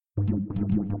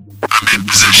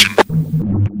Position.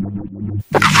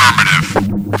 Affirmative.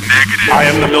 Negative. I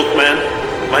am the milkman.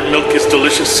 My milk is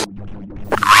delicious.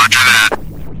 Roger that.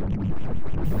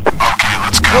 Okay,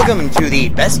 let's go. Welcome to the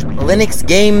Best Linux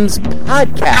Games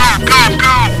Podcast.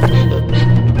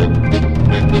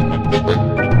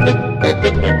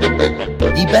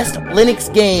 The best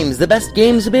Linux games, the best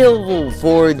games available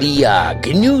for the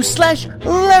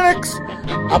GNU/Linux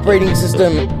operating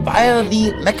system via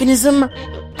the mechanism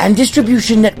and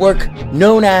distribution network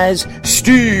known as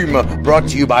Steam, brought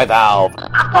to you by Valve.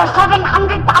 After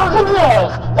 700,000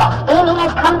 years, yes, gaming has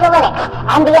come to Linux,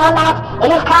 and beyond that, it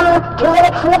has come to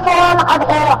Linux in the form of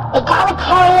an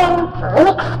egalitarian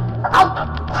Linux-like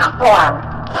platform,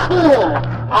 Steam,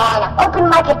 an open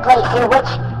marketplace in which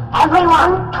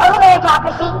everyone, total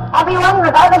meritocracy, everyone,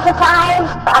 regardless of size,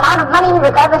 amount of money,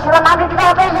 regardless of amount of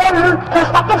developers, and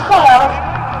prospective sales,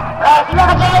 if you have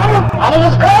a game, and it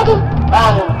is good,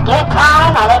 then give it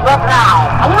time, and it will thrive,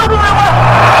 and you will be rewarded.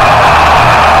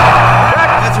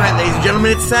 That's right, ladies and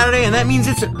gentlemen, it's Saturday, and that means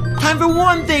it's time for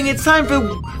one thing. It's time for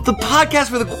the podcast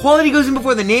where the quality goes in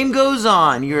before the name goes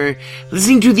on. You're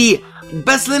listening to the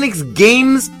Best Linux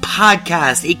Games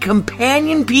Podcast, a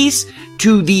companion piece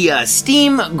to the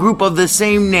Steam group of the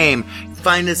same name.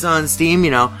 Find us on Steam,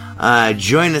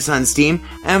 join us on Steam,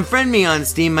 and friend me on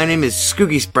Steam. My name is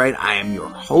Skooky Sprite. I am your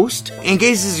host. In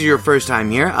case this is your first time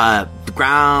here, the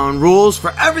ground rules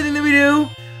for everything that we do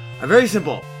are very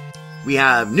simple. We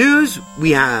have news, we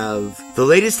have the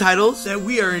latest titles that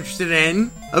we are interested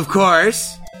in, of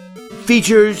course,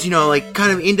 features,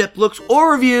 kind of in-depth looks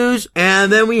or reviews,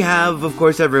 and then we have, of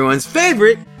course, everyone's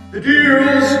favorite, the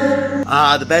deals!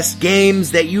 The best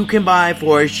games that you can buy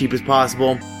for as cheap as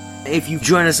possible. If you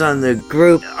join us on the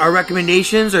group, our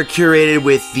recommendations are curated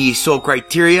with the sole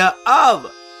criteria of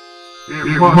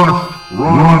it must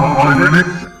run on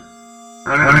Linux,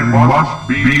 and it must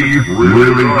be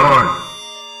really good.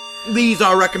 These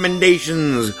are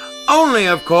recommendations only,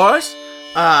 of course.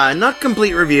 Not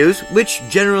complete reviews, which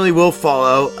generally will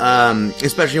follow,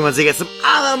 especially once they get some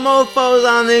other mofos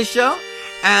on this show.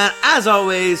 And as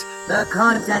always, the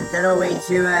content that awaits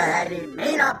you ahead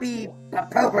may not be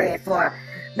appropriate for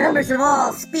members of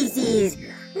all species,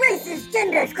 races,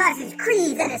 genders, classes,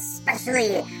 creeds, and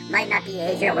especially might not be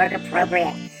age or work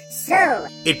appropriate. So,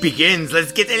 it begins.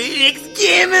 Let's get the Linux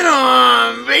gaming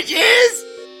on, bitches!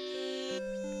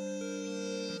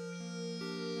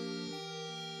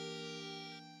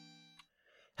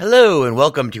 Hello, and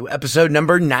welcome to episode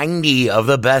number 90 of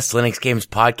the Best Linux Games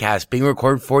Podcast, being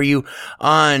recorded for you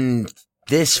on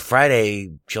this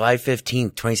Friday, July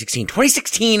 15th, 2016.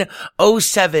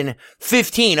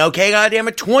 2016-07-15, okay,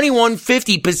 goddammit,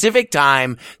 21:50 Pacific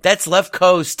time. That's left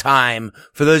coast time.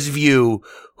 For those of you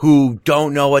who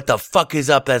don't know what the fuck is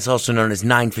up, that's also known as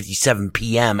 9:57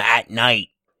 p.m. at night.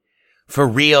 For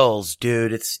reals,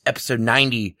 dude, it's episode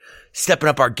 90. Stepping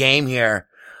up our game here.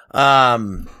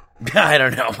 I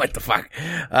don't know. What the fuck?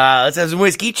 Let's have some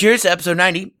whiskey. Cheers to episode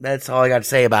 90. That's all I got to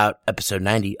say about episode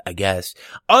 90, I guess.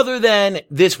 Other than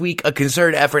this week, a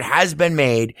concerted effort has been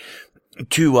made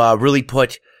to really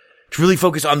focus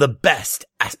on the best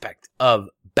aspect of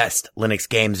Best Linux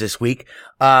Games this week.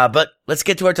 But let's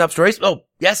get to our top stories. Oh,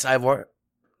 yes, Ivor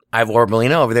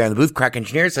Molina over there in the booth. Crack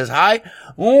Engineer says hi.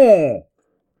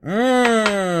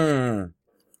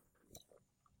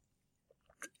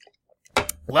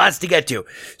 Lots to get to.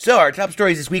 So, our top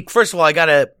stories this week. First of all, I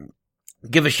gotta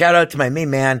give a shout out to my main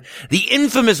man, the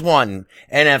infamous one,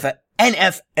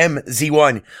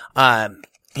 NFMZ1.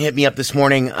 He hit me up this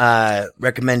morning,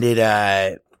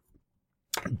 recommended,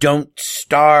 Don't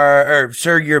Star,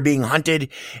 Sir, You're Being Hunted,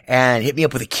 and hit me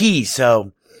up with a key.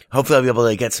 So, hopefully I'll be able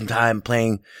to get some time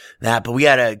playing that. But we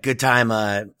had a good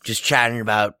time, just chatting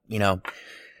about,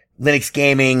 Linux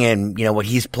gaming and, what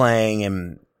he's playing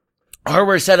and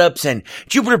hardware setups and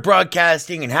Jupiter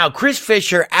Broadcasting and how Chris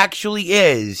Fisher actually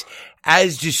is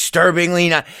as disturbingly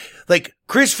not like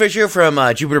Chris Fisher from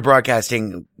Jupiter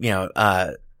Broadcasting,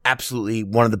 absolutely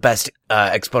one of the best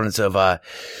exponents of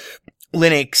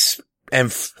Linux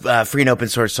and free and open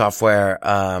source software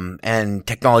and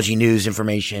technology, news,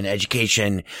 information,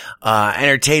 education,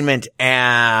 entertainment,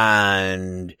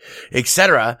 and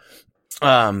etc.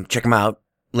 Check them out.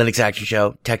 Linux Action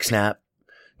Show, TechSnap,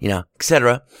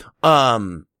 etc.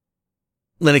 Linux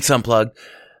Unplugged,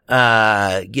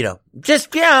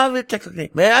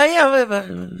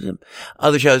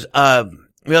 other shows.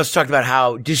 We also talked about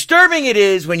how disturbing it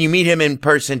is when you meet him in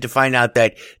person to find out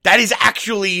that that is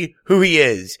actually who he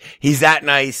is. He's that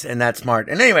nice and that smart.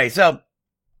 And anyway, so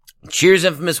cheers,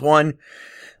 Infamous One.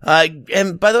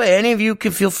 And by the way, any of you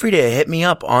can feel free to hit me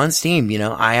up on Steam.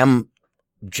 I am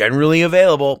generally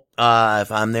available.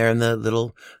 If I'm there in the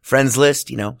little friends list,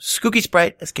 Skooky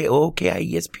Sprite,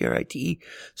 SKOOKIESPRITE.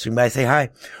 Swing by, say hi.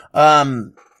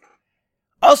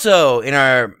 Also in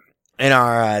our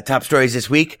top stories this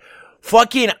week,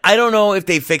 I don't know if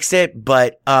they fixed it,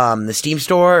 but, the Steam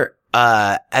store,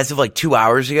 as of like 2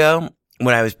 hours ago,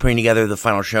 when I was putting together the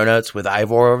final show notes with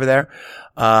Ivor over there,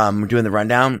 doing the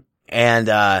rundown,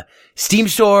 and, Steam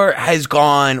store has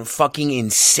gone fucking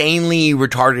insanely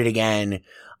retarded again,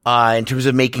 in terms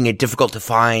of making it difficult to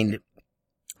find,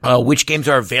 which games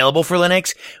are available for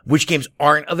Linux, which games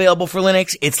aren't available for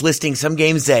Linux. It's listing some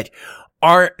games that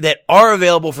are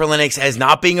available for Linux as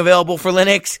not being available for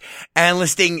Linux, and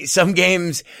listing some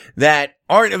games that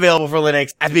aren't available for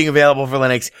Linux as being available for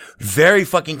Linux. Very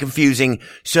fucking confusing.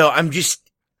 So I'm just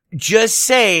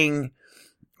saying,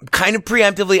 kind of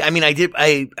preemptively, I mean, I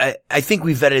think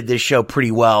we vetted this show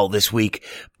pretty well this week,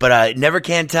 but, never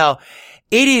can tell.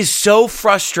 It is so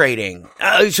frustrating.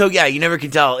 So yeah, you never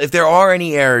can tell. If there are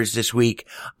any errors this week,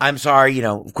 I'm sorry,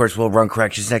 of course we'll run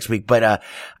corrections next week, but,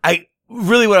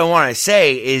 what I want to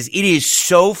say is it is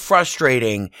so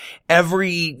frustrating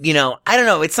every, I don't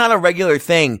know, it's not a regular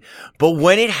thing, but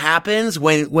when it happens,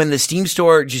 when the Steam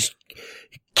store just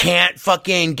can't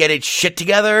fucking get its shit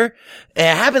together, it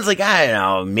happens like, I don't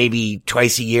know, maybe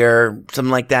twice a year, something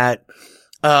like that.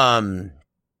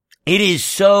 It is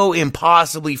so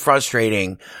impossibly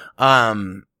frustrating.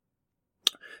 Thank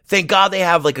God they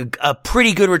have like a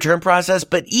pretty good return process,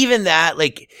 but even that,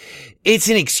 like, it's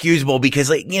inexcusable because,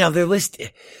 like, there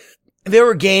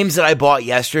were games that I bought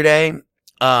yesterday,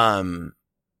 that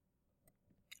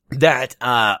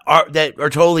are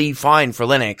totally fine for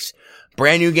Linux.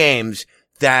 Brand new games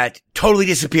that totally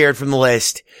disappeared from the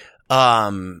list,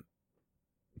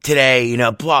 today,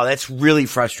 that's really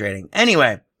frustrating.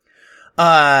 Anyway.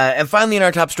 And finally in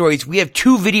our top stories, we have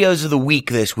 2 videos of the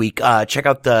week this week. Check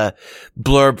out the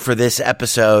blurb for this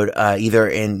episode, either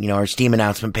in, our Steam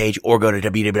announcement page, or go to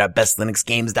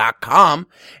www.bestlinuxgames.com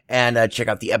and, check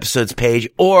out the episodes page,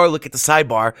 or look at the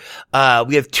sidebar.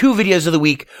 We have 2 videos of the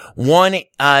week. One,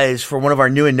 is for one of our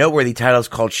new and noteworthy titles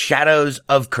called Shadows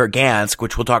of Kurgansk,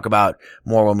 which we'll talk about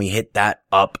more when we hit that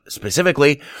up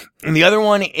specifically. And the other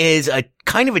one is a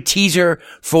kind of a teaser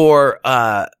for,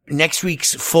 next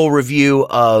week's full review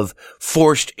of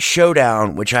Forced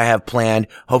Showdown, which I have planned.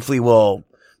 Hopefully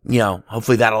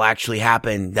hopefully that'll actually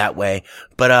happen that way.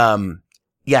 But,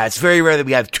 yeah, it's very rare that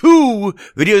we have 2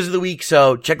 videos of the week.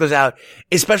 So check those out,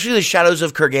 especially the Shadows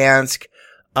of Kurgansk,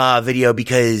 video,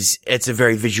 because it's a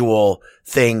very visual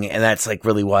thing. And that's like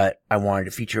really what I wanted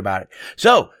to feature about it.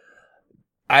 So,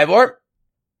 Ivor.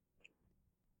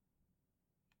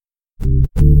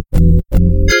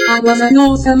 I was a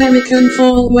North American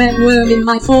fall webworm in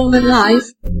my former life.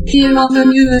 Here are the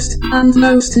newest and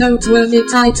most noteworthy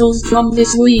titles from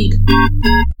this week.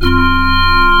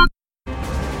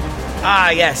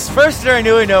 Yes. First, they're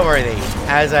new and noteworthy.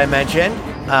 As I mentioned,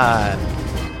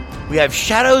 we have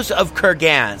Shadows of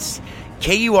Kurgansk,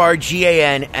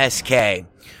 Kurgansk,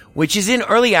 which is in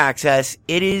early access.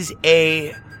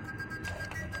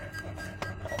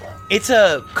 It's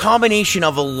a combination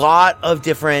of a lot of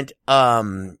different,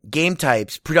 game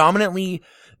types, predominantly,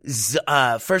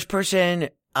 first person,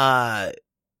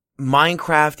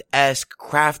 Minecraft-esque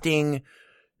crafting,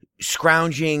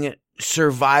 scrounging,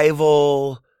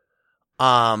 survival,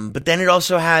 but then it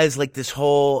also has like this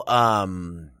whole,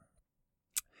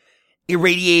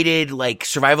 irradiated, like,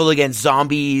 survival against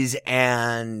zombies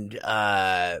and,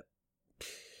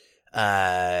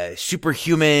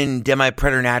 superhuman,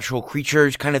 demi-preternatural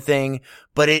creatures kind of thing,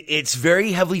 but it's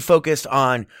very heavily focused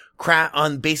on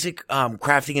basic,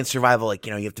 crafting and survival. Like,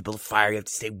 you have to build a fire, you have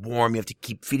to stay warm, you have to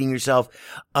keep feeding yourself,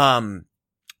 blah,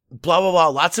 blah, blah.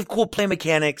 Lots of cool play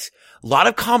mechanics, a lot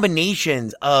of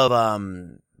combinations of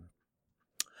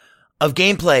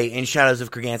gameplay in Shadows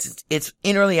of Kurgansk. It's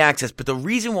in early access, but the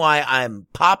reason why I'm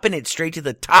popping it straight to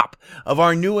the top of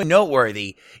our new and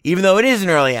noteworthy, even though it is in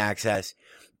early access,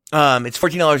 it's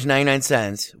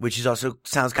 $14.99, which is also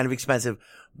sounds kind of expensive,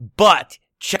 but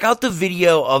check out the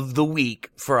video of the week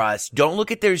for us. Don't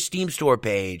look at their Steam store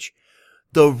page.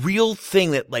 The real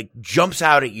thing that like jumps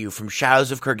out at you from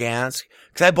Shadows of Kurgansk,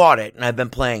 cause I bought it and I've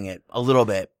been playing it a little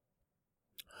bit,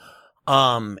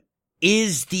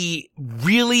 is the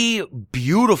really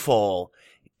beautiful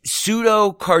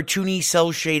pseudo cartoony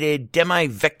cell shaded,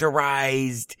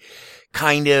 demi-vectorized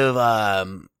kind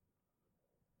of,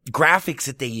 graphics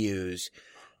that they use.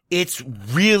 It's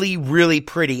really, really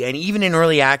pretty. And even in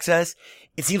early access,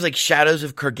 it seems like Shadows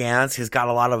of Kurgansk has got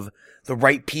a lot of the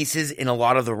right pieces in a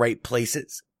lot of the right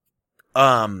places.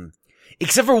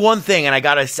 Except for one thing, and I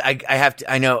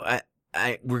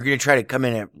we're going to try to come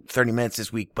in at 30 minutes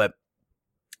this week, but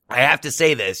I have to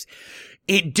say this.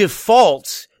 It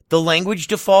defaults, the language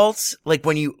defaults, like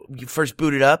when you first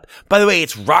boot it up. By the way,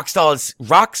 it's rock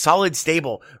solid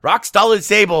stable. Fucking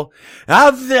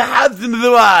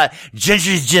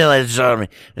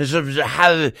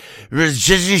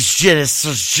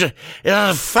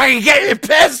get me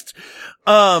pissed.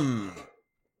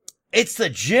 It's the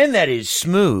gin that is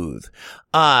smooth.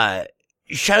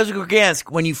 Shadows of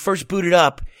Gorgansk, when you first boot it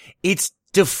up, its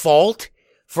default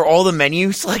for all the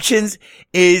menu selections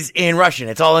is in Russian.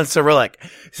 It's all in Cyrillic.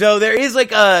 So there is like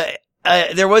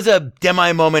there was a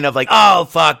demi moment of like, oh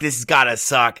fuck, this has gotta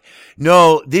suck.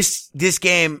 No, this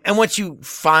game, and once you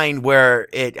find where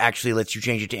it actually lets you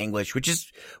change it to English, which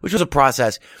was a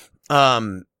process,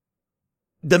 the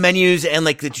menus and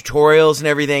like the tutorials and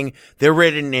everything, they're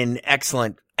written in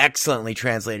excellently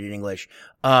translated English.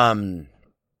 So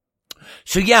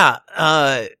yeah,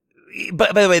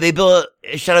 by the way, they built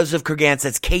Shadows of Kurgansk,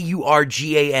 that's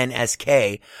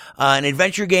Kurgansk, an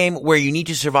adventure game where you need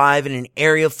to survive in an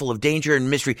area full of danger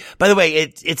and mystery. By the way,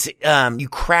 it's you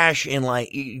crash in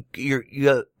like, you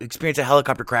experience a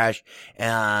helicopter crash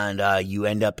and, you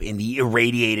end up in the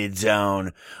irradiated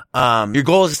zone. Your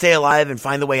goal is to stay alive and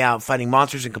find the way out, fighting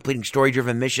monsters and completing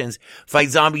story-driven missions, fight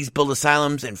zombies, build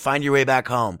asylums, and find your way back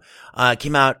home.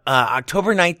 Came out,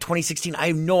 October 9th, 2016. I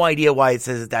have no idea why it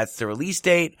says that that's the release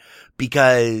date,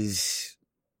 because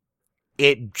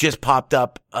it just popped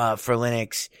up, for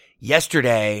Linux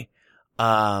yesterday.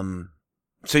 So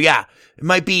yeah, it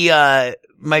might be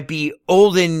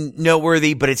old and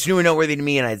noteworthy, but it's new and noteworthy to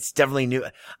me, and it's definitely new.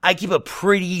 I keep a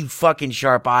pretty fucking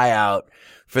sharp eye out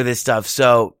for this stuff.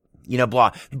 So, you know,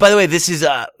 blah. By the way, this is,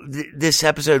 this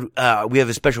episode, we have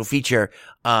a special feature,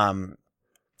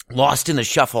 Lost in the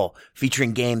Shuffle,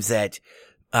 featuring games that,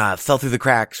 fell through the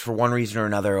cracks for one reason or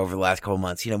another over the last couple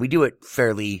months. You know, we do it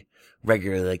fairly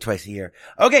regularly, like twice a year.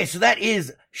 Okay, so that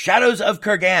is Shadows of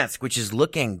Kurgansk, which is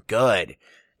looking good.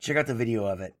 Check out the video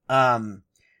of it.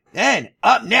 Then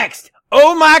up next,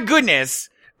 oh my goodness,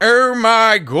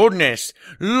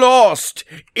 Lost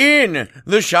in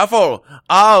the Shuffle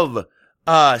of,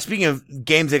 speaking of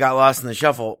games that got lost in the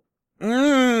shuffle,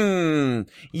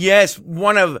 yes,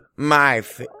 one of my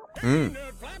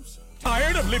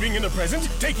Tired of living in the present,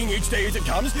 taking each day as it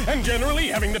comes, and generally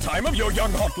having the time of your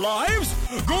young hot lives?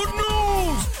 Good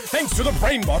news! Thanks to the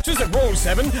brain boxes at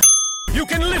Roll7, you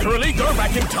can literally go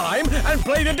back in time and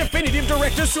play the definitive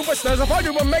Director's Super Specified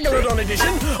Uber Megalodon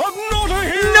edition of Not a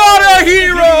Hero! Not a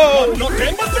Hero! Not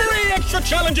 10, but 3 extra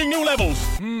challenging new levels.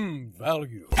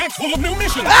 Value. Packs full of new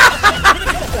missions.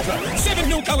 7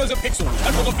 new colors of pixels.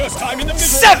 And for the first time in the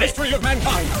miserable history of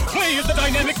mankind, play as the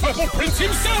dynamic Purple Prince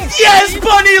himself. Yes,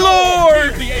 Bunny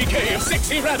Lord! The AK of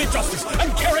sexy rabbit justice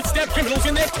and carrot stab criminals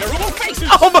in their terrible faces.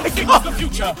 Oh my god! The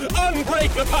future,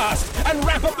 unbreak the past, and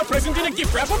wrap up the present in a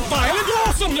gift wrap of violent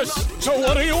awesomeness. So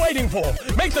what are you waiting for?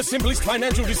 Make the simplest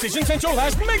financial decision since your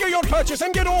last Mega Yacht purchase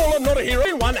and get all of Not a Hero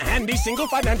in one handy single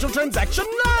financial transaction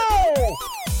now!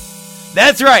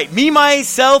 That's right. Me,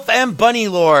 Myself, and Bunny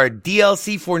Lord.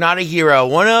 DLC for Not a Hero.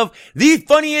 One of the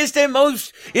funniest and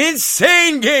most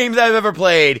insane games I've ever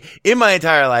played in my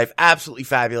entire life. Absolutely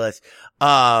fabulous.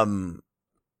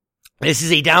 This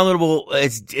is a downloadable,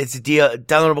 it's a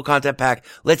downloadable content pack.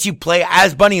 Lets you play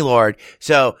as Bunny Lord.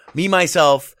 So, Me,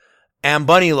 Myself, and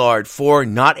Bunny Lord for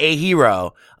Not a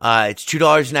Hero. It's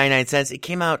 $2.99. It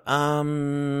came out,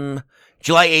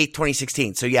 July 8th,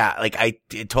 2016. So yeah, like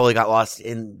it totally got lost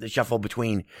in the shuffle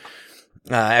between,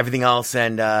 everything else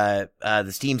and,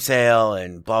 the Steam sale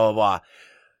and blah, blah,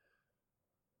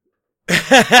 blah.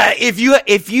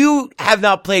 If you have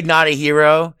not played Not a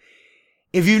Hero,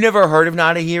 if you've never heard of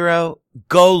Not a Hero,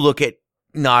 go look at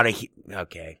Not a Hero.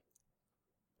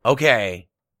 Okay.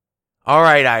 All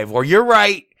right, Ivor. You're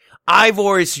right.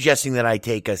 Ivor is suggesting that I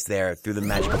take us there through the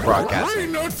magical broadcast. Hey,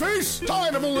 Nerdface!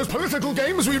 Tired of all those political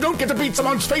games where you don't get to beat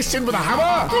someone's face in with a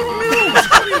hammer? Good news!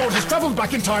 Bunny Lord has travelled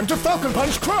back in time to Falcon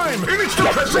Punch crime in its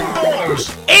depressing balls!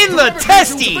 In the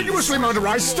testes! Ambiguously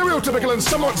murderized, stereotypical and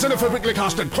somewhat xenophobically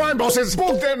casted crime bosses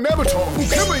bog their Nemeton,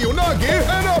 Ukemi Unagi,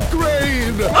 and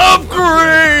upgrade!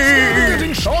 Upgrade!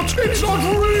 Getting shot? It's not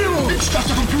real! It's just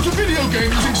a computer video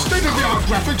game using state-of-the-art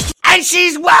graphics. And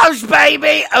she's Welsh,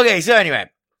 baby! Okay, so anyway.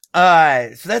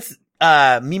 So that's,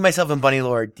 Me, Myself, and Bunny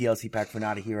Lord DLC pack for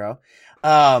Not a Hero.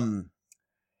 And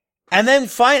then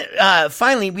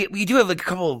finally, we do have like a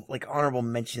couple of like honorable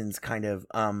mentions kind of,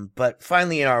 but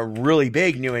finally in our really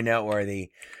big new and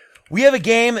noteworthy, we have a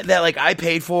game that like I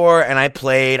paid for and I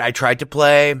tried to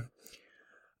play.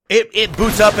 It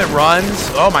boots up, it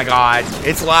runs. Oh my god.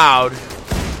 It's loud.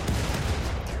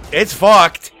 It's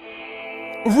fucked.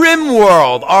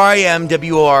 RimWorld,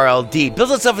 RIMWORLD,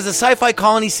 builds itself as a sci-fi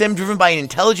colony sim driven by an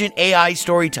intelligent AI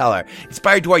storyteller.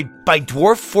 Inspired by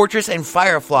Dwarf Fortress and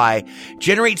Firefly,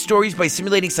 generates stories by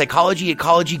simulating psychology,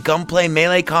 ecology, gunplay,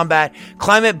 melee combat,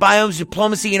 climate, biomes,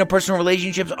 diplomacy, interpersonal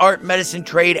relationships, art, medicine,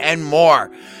 trade, and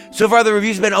more. So far, the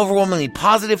reviews have been overwhelmingly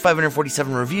positive,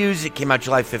 547 reviews. It came out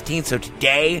July 15th, so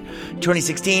today,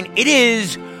 2016, it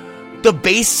is... The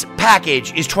base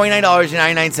package is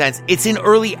 $29.99. It's in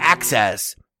early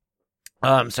access.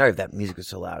 Sorry if that music was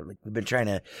so loud. Like, we've been trying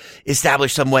to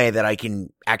establish some way that I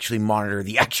can actually monitor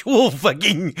the actual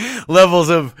fucking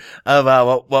levels of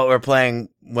what we're playing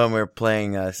when we're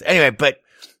playing. Anyway,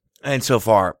 and so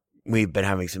far we've been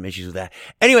having some issues with that.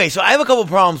 Anyway, so I have a couple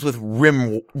problems with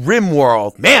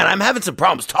RimWorld. Man, I'm having some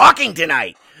problems talking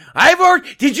tonight.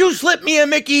 Did you slip me a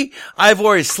Mickey?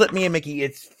 Ivor has slipped me a Mickey.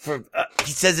 It's for,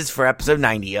 he says it's for episode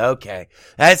 90. Okay.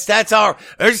 That's all.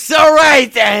 It's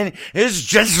alright then. It's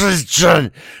just,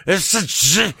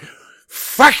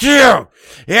 fuck you.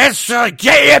 It's,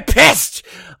 get you pissed.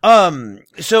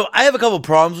 So I have a couple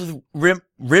problems with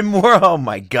RimWorld. Oh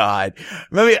my God.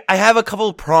 Maybe I have a couple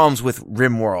of problems with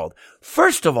RimWorld.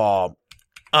 First of all,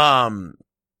 my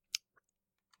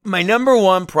number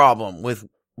one problem with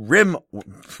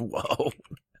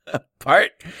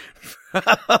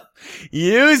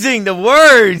using the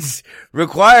words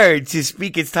required to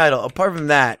speak its title. Apart from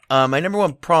that, my number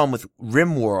one problem with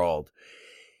RimWorld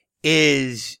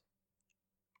is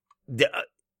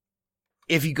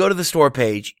if you go to the store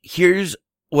page, here's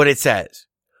what it says.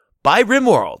 Buy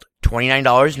RimWorld,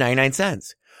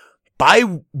 $29.99. Buy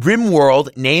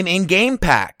RimWorld name and game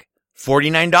pack,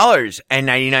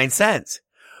 $49.99.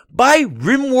 Buy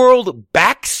RimWorld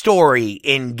Backstory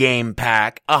in-game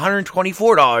pack,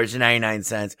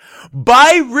 $124.99.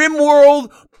 Buy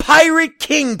RimWorld Pirate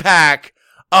King pack,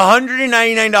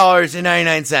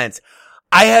 $199.99.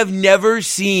 I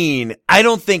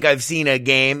don't think I've seen a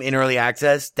game in early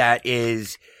access that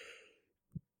is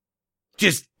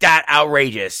just that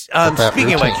outrageous.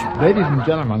 Speaking of which, ladies and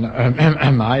gentlemen,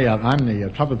 I'm the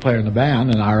trumpet player in the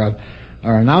band, and our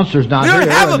announcer's not here, and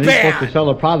he's supposed to sell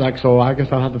a product, so I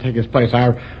guess I'll have to take his place.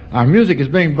 Our music is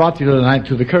being brought to you tonight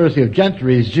to the courtesy of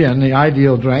Gentry's Gin, the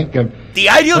ideal drink.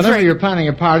 Whenever you're planning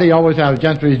a party, always have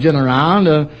Gentry's Gin around.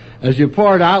 As you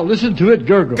pour it out, listen to it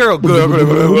gurgle. Down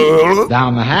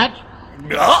the hatch.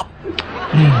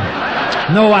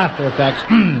 No after effects.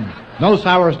 No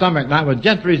sour stomach, not with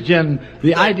Gentry's Gin,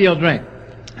 the ideal drink.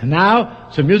 And now,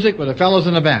 some music with the fellows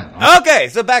in the band. Okay,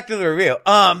 so back to the review.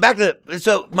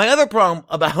 So my other problem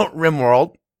about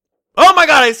RimWorld. Oh my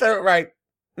God, I said it right.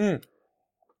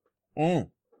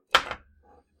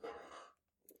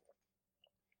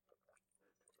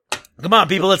 Come on,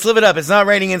 people, let's live it up. It's not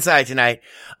raining inside tonight.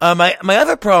 My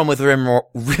other problem with RimWorld.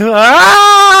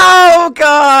 Oh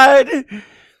God!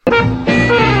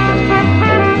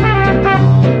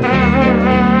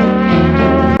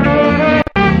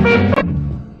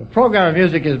 Program of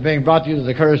music is being brought to you to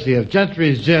the courtesy of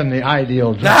Gentry's Gin, the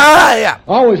ideal drink. Yeah.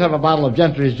 Always have a bottle of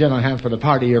Gentry's Gin on hand for the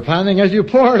party you're planning. As you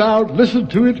pour it out, listen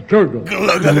to it gurgle.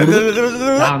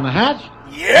 Down the hatch.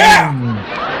 Yeah.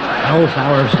 No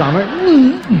sour stomach.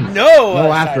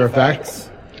 No after effects.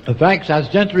 Thanks, that's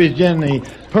Gentry's Gin, the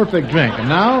perfect drink. And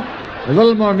now, a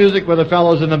little more music with the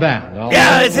fellows in the band.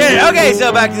 Yeah, that's it. Okay,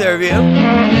 so back to the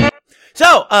review.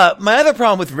 So, my other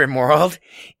problem with RimWorld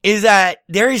is that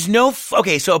there is no,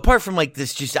 so apart from like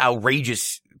this just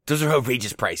those are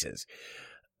outrageous prices.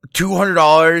 $200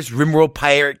 RimWorld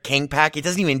Pirate King pack. It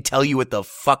doesn't even tell you what the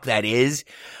fuck that is.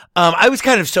 I was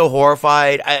kind of so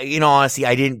horrified. Honestly,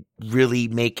 I didn't really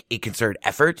make a concerted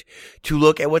effort to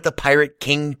look at what the Pirate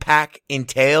King pack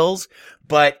entails,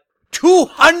 but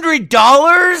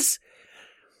 $200?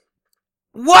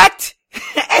 What?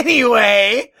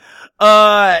 Anyway,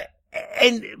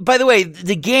 and by the way,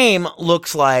 the game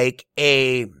looks like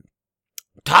a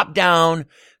top-down,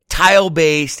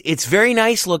 tile-based. It's very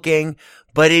nice looking,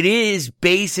 but it is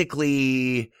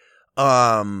basically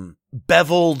beveled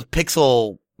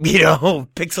pixel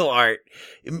art.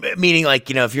 Meaning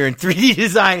like, if you're in 3D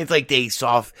design, it's like they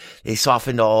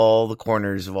softened all the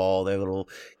corners of all their little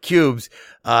cubes.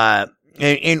 And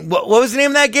what was the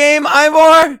name of that game,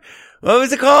 Ivor? What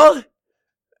was it called?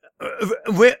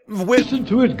 Listen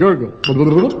to it gurgle.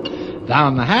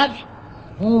 Down the hatch.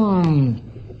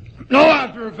 No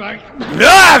after effects. No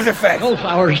after effects. No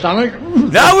sour stomach.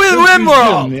 Not with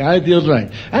RimWorld. The ideal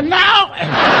drink. And now,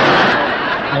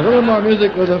 a little more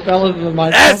music with the fellas in the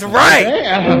mic. That's right.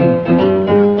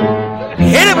 Okay.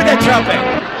 Hit it with that trumpet.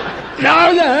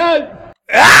 Down the hatch.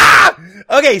 Ah!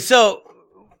 Okay, so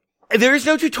there's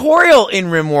no tutorial in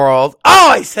RimWorld. Oh,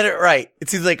 I said it right. It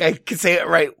seems like I could say it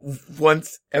right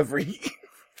once every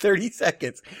 30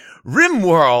 seconds.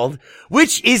 RimWorld,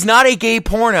 which is not a gay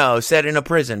porno set in a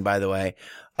prison, by the way.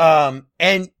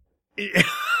 And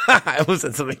I almost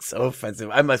said something so offensive.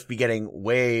 I must be getting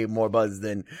way more buzz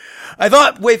than I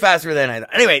thought, way faster than I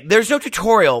thought. Anyway, there's no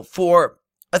tutorial for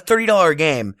a $30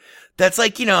 game that's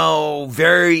like,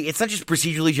 it's not just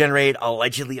procedurally generated,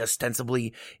 allegedly,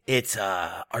 ostensibly. It's,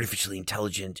 artificially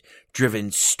intelligent driven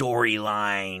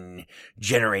storyline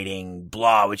generating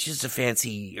blah, which is a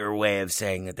fancier way of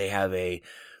saying that they have a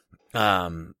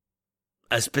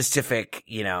specific,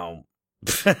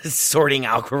 sorting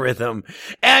algorithm.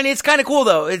 And it's kind of cool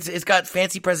though. It's got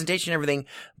fancy presentation and everything,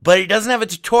 but it doesn't have a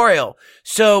tutorial.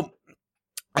 So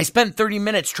I spent 30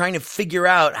 minutes trying to figure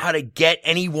out how to get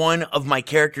any one of my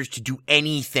characters to do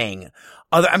anything.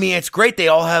 It's great. They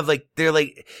all have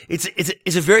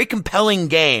it's a very compelling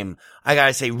game. I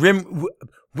gotta say, RimWorld.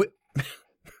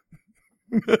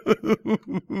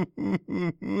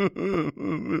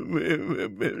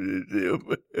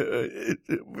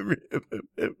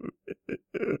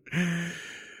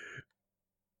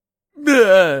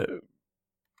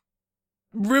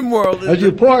 As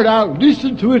you pour it out,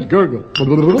 listen to it gurgle.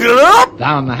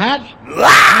 Down the hatch.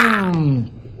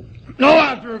 No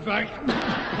after effects.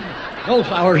 No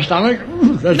sour stomach.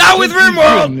 Not with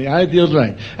RimWorld. The ideal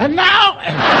drink. And now.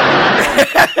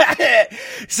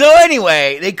 So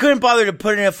anyway, they couldn't bother to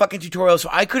put in a fucking tutorial, so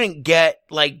I couldn't get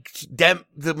my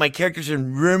characters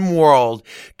in RimWorld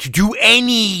to do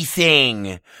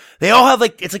anything. They all have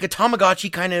it's like a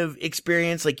Tamagotchi kind of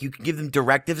experience. Like you can give them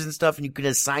directives and stuff, and you can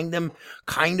assign them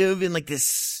kind of in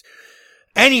this.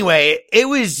 Anyway, it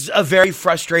was a very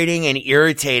frustrating and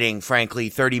irritating, frankly,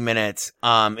 30 minutes,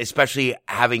 especially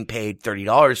having paid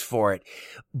 $30 for it.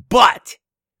 But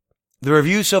the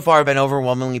reviews so far have been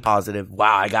overwhelmingly positive.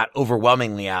 Wow, I got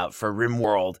overwhelmingly out for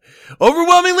RimWorld.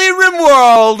 Overwhelmingly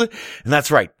RimWorld! And that's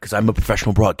right, because I'm a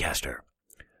professional broadcaster.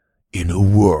 In a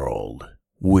world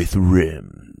with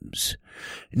rims.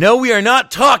 No, we are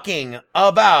not talking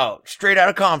about Straight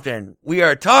Outta Compton. We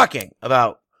are talking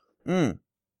about,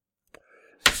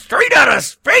 Straight Outta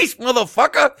Space,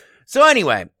 motherfucker! So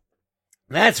anyway,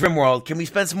 that's RimWorld. Can we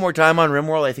spend some more time on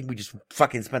RimWorld? I think we just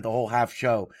fucking spent the whole half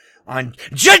show on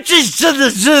judges to the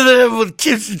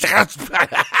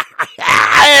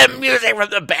music from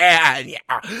the band.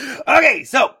 Yeah. Okay,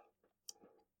 so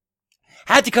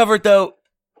had to cover it though.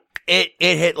 It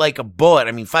hit like a bullet.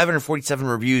 547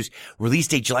 reviews, release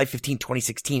date July 15,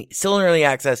 2016, still in early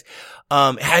access.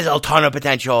 Has a ton of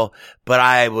potential, but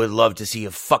I would love to see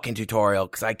a fucking tutorial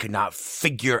because I could not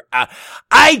figure out.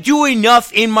 I do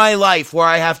enough in my life where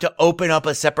I have to open up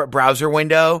a separate browser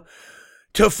window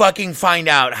to fucking find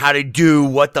out how to do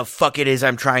what the fuck it is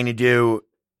I'm trying to do.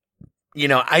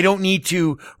 I don't need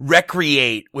to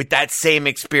recreate with that same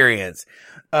experience.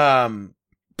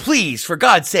 Please, for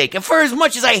God's sake, and for as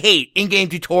much as I hate in-game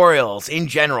tutorials in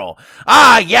general,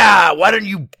 why don't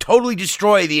you totally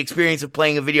destroy the experience of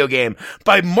playing a video game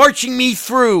by marching me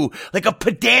through like a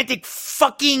pedantic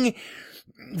fucking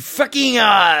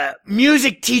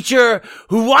music teacher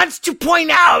who wants to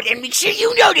point out and make sure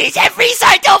you notice every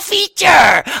subtle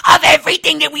feature of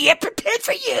everything that we have prepared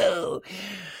for you.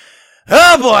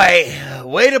 Oh boy,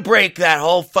 way to break that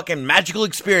whole fucking magical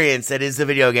experience that is the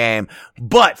video game.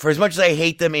 But for as much as I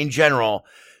hate them in general,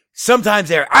 sometimes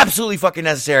they're absolutely fucking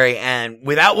necessary. And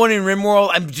without one in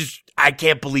RimWorld, I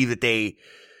can't believe that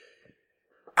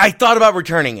I thought about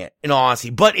returning it, in all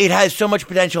honesty, but it has so much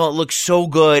potential. It looks so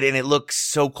good and it looks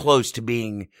so close to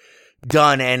being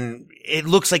done. And it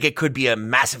looks like it could be a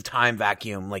massive time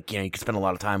vacuum. You could spend a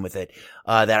lot of time with it.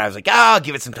 That I was like, I'll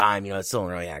give it some time. It's still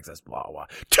in early access, blah, blah.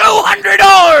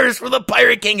 $200 for the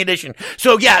Pirate King edition.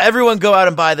 So yeah, everyone go out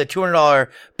and buy the $200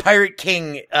 Pirate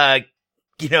King,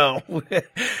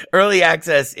 early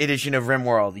access edition of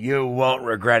RimWorld. You won't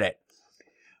regret it.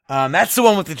 That's the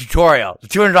one with the tutorial. The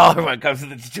 $200 one comes with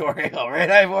the tutorial, right,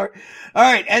 Ivor?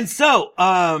 Alright, and so,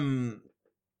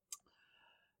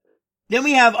 then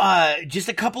we have, just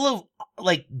a couple of,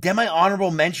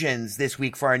 demi-honorable mentions this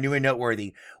week for our new and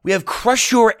noteworthy. We have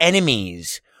Crush Your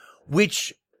Enemies,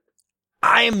 which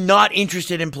I am not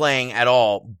interested in playing at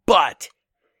all, but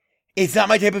it's not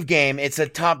my type of game. It's a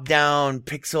top-down,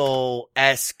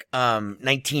 pixel-esque,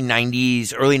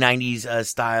 1990s, early 90s,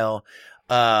 style,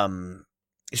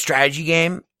 strategy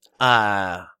game.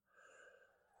 But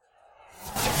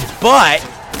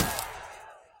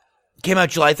came out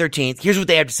July 13th. Here's what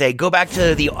they have to say. Go back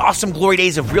to the awesome glory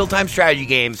days of real-time strategy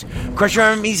games. Crush Your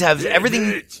Enemies has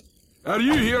everything. Are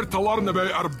you here to learn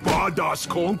about our badass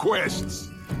conquests?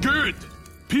 Good.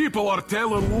 People are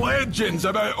telling legends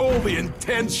about all the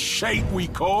intense shite we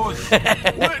cause.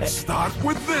 Let's start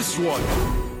with this one.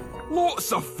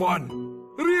 Lots of fun.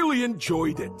 Really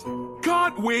enjoyed it.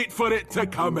 Can't wait for it to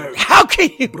come out. How can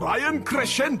you? Brian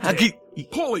Crescente.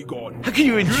 Polygon. How can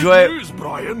you enjoy Good news,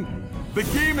 Brian. The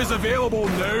game is available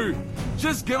now.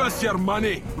 Just give us your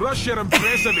money, brush your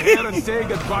impressive hair, and say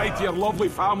goodbye to your lovely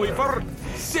family for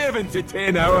 7 to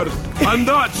 10 hours. And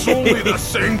that's only the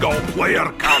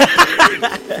single-player campaign.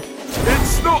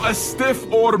 It's not as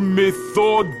stiff or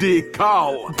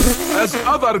methodical as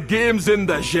other games in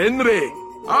the genre.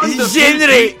 And the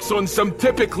takes on some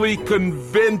typically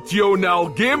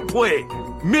conventional gameplay.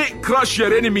 Make Crush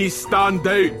Your Enemies stand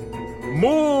out.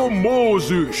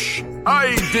 Mozush.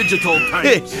 Digital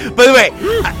times. By the way,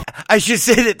 I should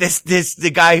say that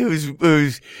the guy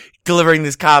who's delivering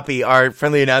this copy, our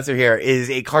friendly announcer here, is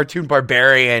a cartoon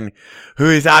barbarian who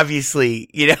is obviously,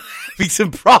 having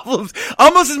some problems,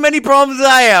 almost as many problems as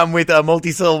I am with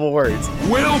multi-syllable words.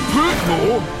 Well put,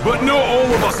 Mo, but not all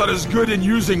of us are as good in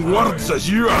using words as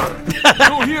you are.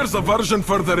 So here's a version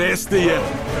for the rest of you.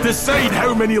 Decide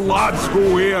how many lads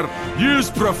go where. Use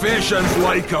professions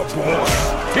like a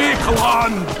boss. Take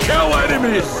land, kill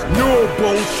enemies, no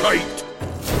bullshit.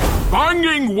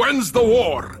 Banging wins the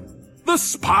war. The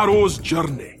Sparrow's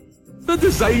Journey. The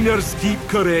designers keep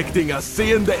correcting us,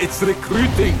 saying that it's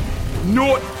recruiting,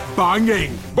 not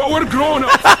banging. But we're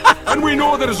grown-ups, and we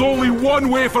know there's only one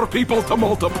way for people to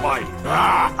multiply.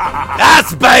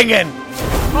 That's banging!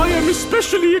 I am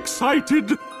especially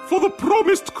excited for the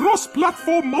promised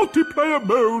cross-platform multiplayer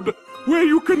mode, where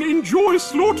you can enjoy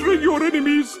slaughtering your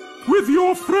enemies with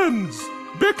your friends.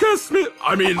 Becca Smith...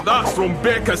 that's from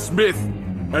Becca Smith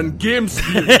and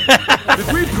GameSpeed.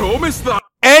 Did we promise that?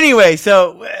 Anyway,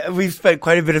 so we've spent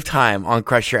quite a bit of time on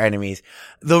Crush Your Enemies.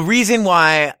 The reason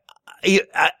why,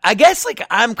 I guess,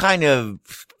 I'm kind of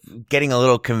getting a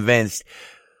little convinced.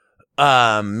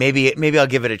 Maybe I'll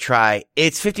give it a try.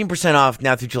 It's 15% off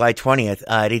now through July 20th,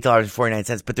 at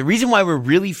 $8.49. But the reason why we're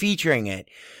really featuring it,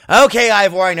 okay,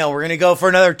 Ivor, I know, we're gonna go for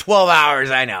another 12 hours,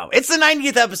 I know. It's the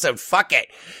 90th episode, fuck it.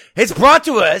 It's brought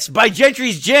to us by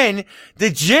Gentry's Gin, the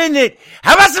gin that,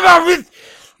 how about some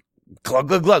glug,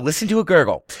 glug, glug. Listen to it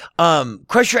gurgle.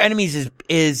 Crush Your Enemies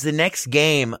is the next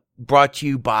game brought to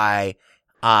you by,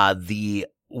 the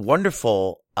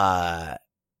wonderful,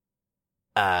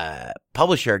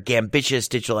 publisher, Gambitious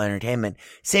Digital Entertainment.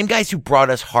 Same guys who brought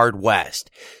us Hard West.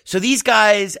 So these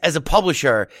guys, as a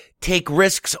publisher, take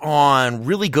risks on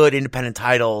really good independent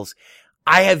titles.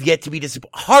 I have yet to be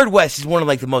disappointed. Hard West is one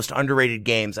of the most underrated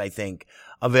games, I think,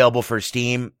 available for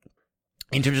Steam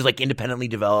in terms of independently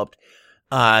developed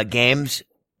games,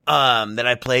 that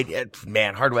I played.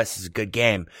 Man, Hard West is a good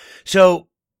game. So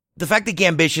the fact that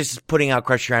Gambitious is putting out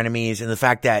Crush Your Enemies and the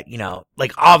fact that,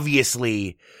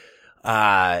 obviously,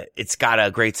 it's got a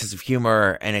great sense of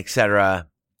humor and etc.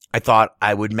 I thought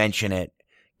I would mention it,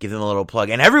 give them a little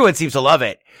plug, and everyone seems to love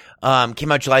it.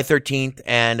 Came out July 13th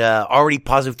and, already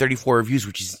positive 34 reviews,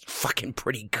 which is fucking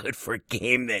pretty good for a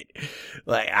game that,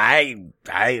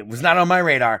 I was not on my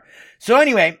radar. So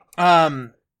anyway,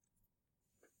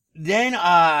 then,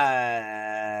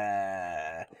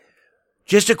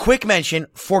 just a quick mention,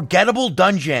 Forgettable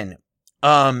Dungeon.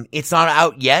 It's not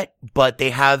out yet, but they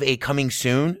have a coming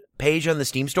soon page on the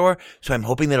Steam store. So I'm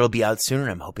hoping that it'll be out soon, and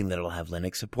I'm hoping that it'll have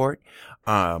Linux support.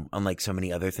 Unlike so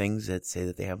many other things that say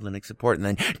that they have Linux support and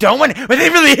then don't want, when they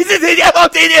release it, they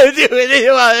don't do it.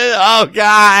 Oh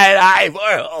God,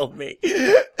 help me.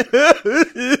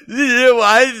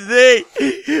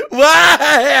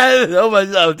 Why? So much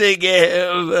love to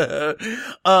give.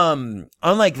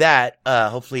 Unlike that,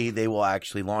 hopefully they will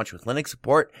actually launch with Linux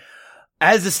support.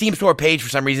 As the Steam store page, for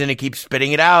some reason, it keeps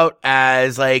spitting it out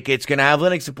as it's gonna have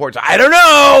Linux support. So I don't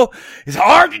know. It's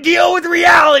hard to deal with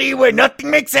reality where nothing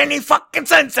makes any fucking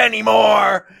sense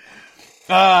anymore.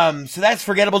 So that's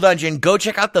Forgettable Dungeon. Go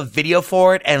check out the video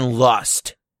for it and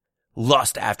Lust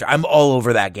After. I'm all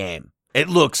over that game. It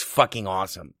looks fucking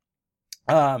awesome.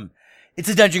 It's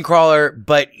a dungeon crawler,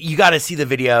 but you gotta see the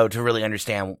video to really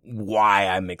understand why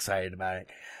I'm excited about it.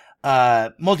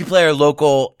 Multiplayer,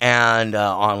 local, and,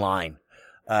 online.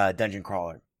 Dungeon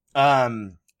crawler.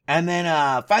 And then,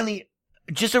 finally,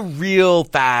 just a real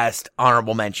fast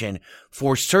honorable mention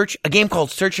for a game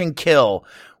called Search and Kill,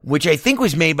 which I think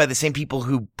was made by the same people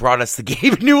who brought us the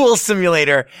Gabe Newell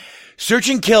Simulator. Search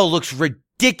and Kill looks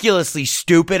ridiculously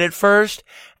stupid at first,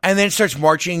 and then it starts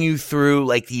marching you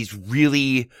through these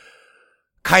really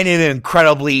kind of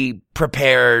incredibly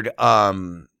prepared,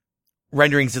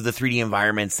 renderings of the 3D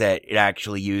environments that it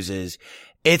actually uses.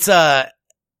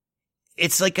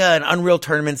 It's like an Unreal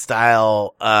Tournament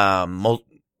style,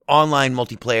 online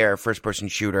multiplayer first-person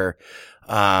shooter.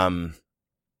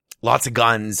 Lots of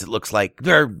guns. It looks like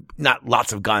they're not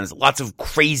lots of guns, lots of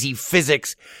crazy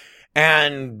physics,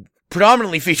 and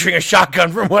predominantly featuring a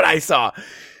shotgun from what I saw.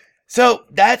 So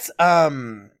that's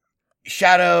that's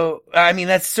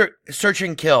Search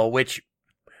and Kill, which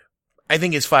I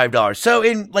think is $5. So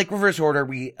in like reverse order,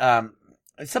 we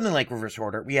something like reverse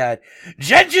order, we had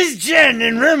Judge's Gin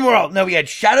and RimWorld. No, we had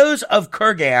Shadows of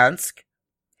Kurgansk.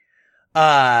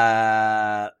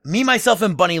 Me, Myself,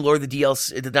 and Bunny Lore, the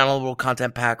DLC, the downloadable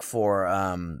content pack for,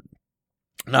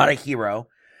 Not a Hero.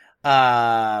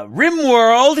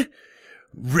 RimWorld,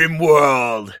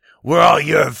 where all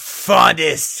your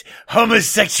fondest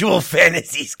homosexual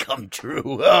fantasies come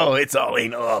true. Oh, it's all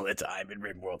anal all the time in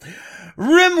RimWorld.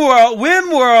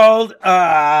 WimWorld,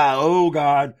 oh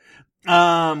god.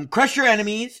 Crush Your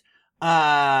Enemies,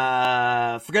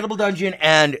 Forgettable Dungeon,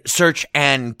 and Search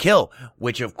and Kill,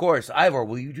 which of course, Ivor,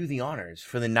 will you do the honors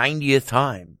for the 90th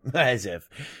time? As if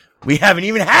we haven't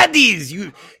even had these,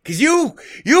 cause you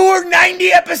were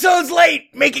 90 episodes late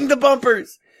making the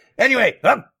bumpers. Anyway,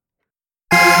 what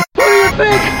do you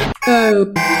think?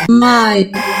 Oh my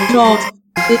god,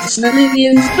 it's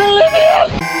Valivians.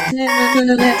 Never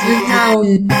gonna let you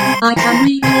down. I can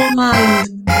read your mind.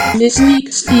 This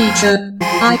week's feature.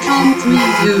 I can't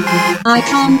read you. I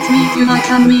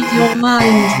can read your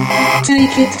mind.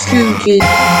 Take it, Kookie.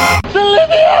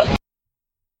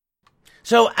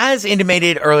 So, as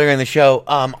intimated earlier in the show,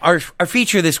 our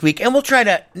feature this week, and we'll try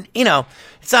to,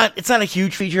 it's not a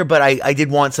huge feature, but I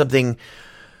did want something,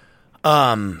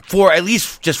 for at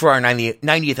least just for our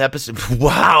 90th episode.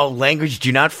 Wow, language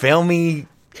do not fail me.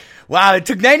 Wow, it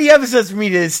took 90 episodes for me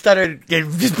to stutter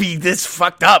and just be this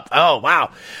fucked up. Oh,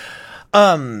 wow.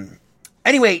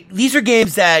 Anyway, these are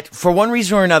games that, for one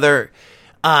reason or another,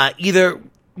 either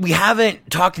we haven't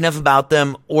talked enough about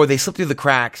them or they slip through the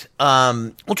cracks.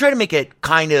 We'll try to make it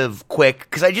kind of quick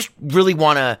because I just really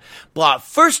want to block.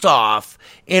 First off,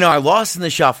 in our Lost in the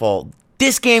Shuffle,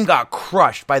 this game got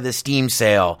crushed by the Steam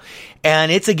sale,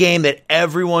 and it's a game that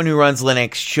everyone who runs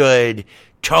Linux should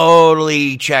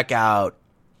totally check out.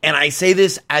 And I say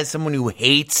this as someone who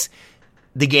hates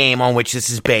the game on which this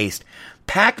is based.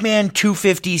 Pac-Man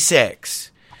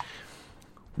 256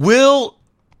 will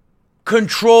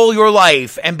control your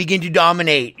life and begin to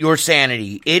dominate your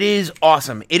sanity. It is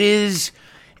awesome. It is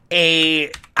I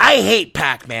hate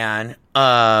Pac-Man,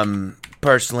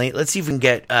 personally. Let's see if we can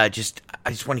get, I just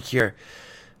want to hear,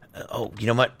 oh, you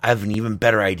know what? I have an even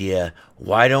better idea.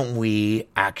 Why don't we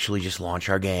actually just launch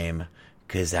our game?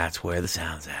 Because that's where the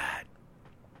sound's at.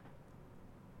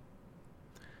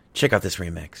 Check out this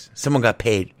remix. Someone got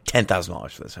paid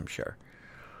 $10,000 for this, I'm sure.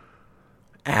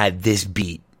 Add this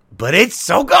beat. But it's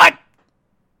so good!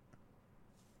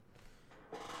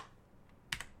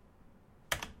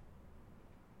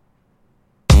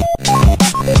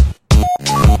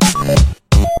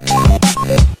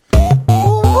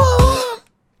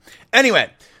 Anyway,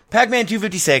 Pac-Man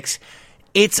 256.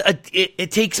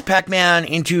 It takes Pac-Man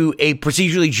into a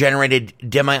procedurally generated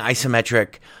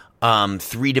demi-isometric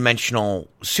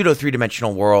pseudo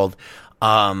three-dimensional world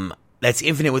that's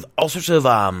infinite with all sorts of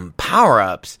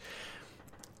power-ups.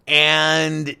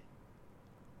 And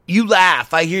you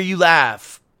laugh. I hear you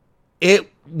laugh. The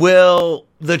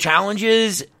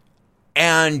challenges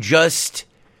and just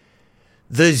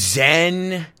the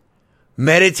Zen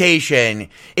meditation.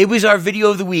 It was our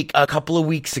video of the week a couple of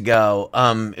weeks ago.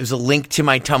 It was a link to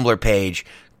my Tumblr page.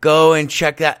 Go and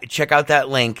check out that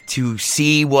link to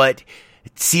see a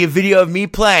video of me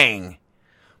playing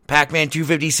Pac-Man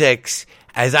 256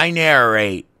 as I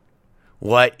narrate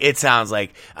what it sounds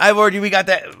like. Ivor, we got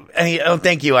that? Oh,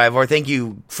 thank you, Ivor. Thank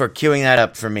you for queuing that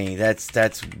up for me.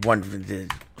 That's wonderful.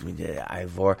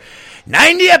 Ivor.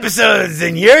 90 episodes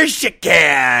and you're shit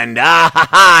canned.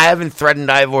 I haven't threatened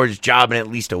Ivor's job in at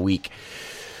least a week.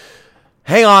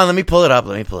 Hang on, let me pull it up.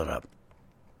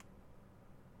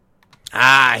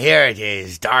 Here it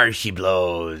is. Dar she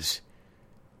blows.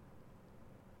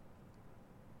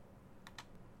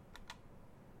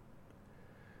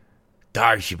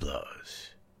 Dar she blows.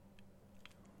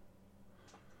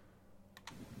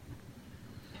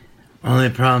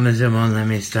 Only problem is it won't let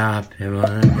me stop. It won't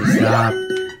let me stop.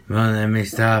 It won't let me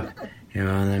stop. It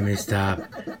won't let me stop.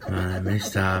 It won't let me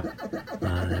stop. It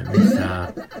won't let me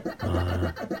stop.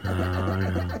 Oh no.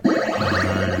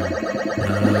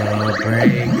 No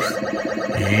brakes.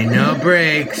 Ain't no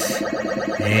brakes.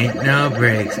 Ain't no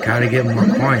brakes. Gotta get more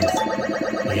points.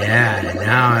 Yeah,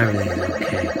 now everything's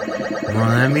okay. Won't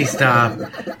let me stop.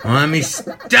 Won't let me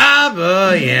stop.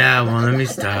 Oh yeah, won't let me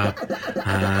stop.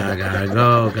 Gotta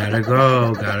go.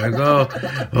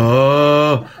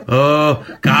 Oh,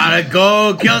 gotta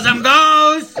go, kill some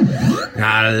ghosts.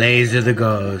 Gotta laser the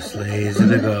ghost.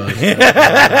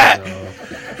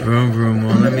 Vroom, vroom,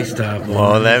 won't let me stop. It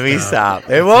won't let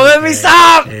me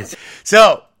stop.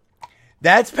 So,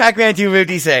 that's Pac-Man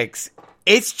 256.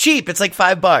 It's cheap. It's like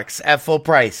 $5 at full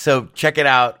price. So check it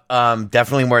out.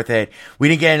 Definitely worth it. We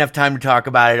didn't get enough time to talk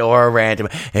about it or rant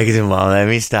about it. It won't let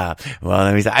me stop.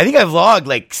 I think I've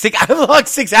logged 6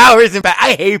 hours. In fact,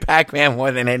 I hate Pac-Man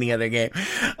more than any other game.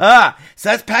 So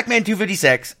that's Pac-Man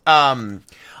 256.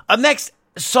 Up next,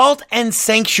 Salt and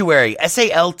Sanctuary.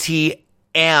 S-A-L-T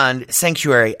and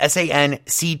Sanctuary. S-A-N-C-T-U-A-R-Y.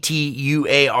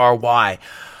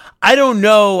 I don't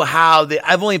know how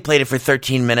I've only played it for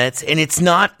 13 minutes, and it's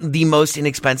not the most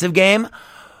inexpensive game.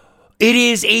 It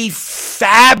is a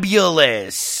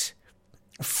fabulous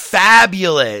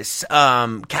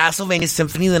Castlevania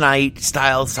Symphony of the Night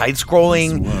style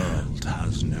side-scrolling. This world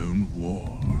has known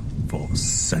war for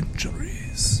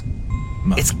centuries.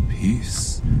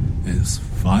 Peace is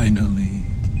finally.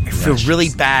 I feel really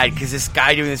bad because this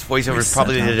guy doing this voiceover is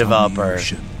probably the developer.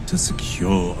 To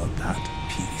secure that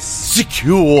peace.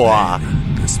 Secure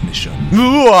this mission.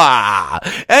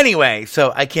 Anyway,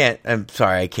 so I'm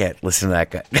sorry, I can't listen to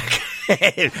that guy.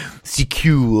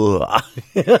 Secure.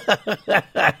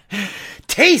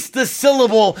 Taste the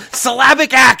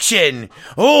syllabic action.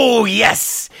 Oh,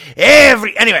 yes.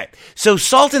 Anyway, so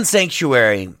Salt and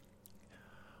Sanctuary.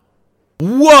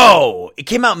 Whoa. It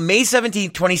came out May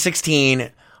 17th,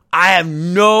 2016. I have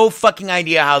no fucking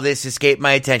idea how this escaped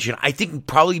my attention. I think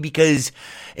probably because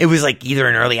it was like either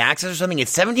an early access or something.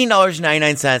 It's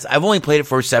 $17.99. I've only played it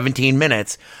for 17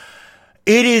 minutes.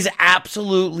 It is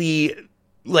absolutely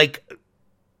like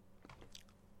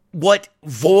what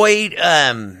Void,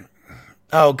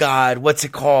 oh God, what's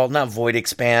it called? Not Void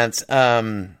Expanse.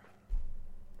 Was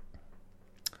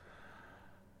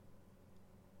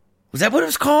that what it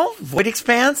was called? Void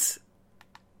Expanse?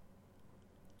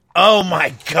 Oh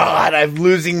my God, I'm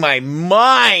losing my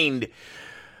mind.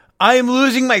 I am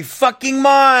losing my fucking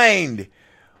mind.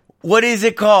 What is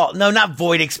it called? No, not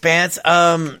Void Expanse.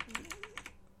 Elsa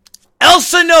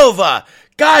Nova.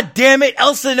 God damn it,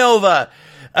 Elsa Nova.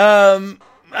 I'm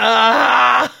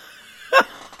not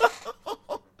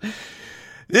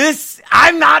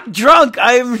drunk.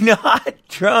 I'm not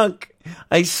drunk.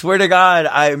 I swear to God,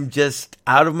 I'm just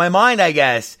out of my mind, I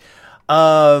guess.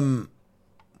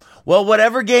 Well,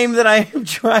 whatever game that I am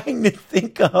trying to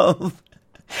think of.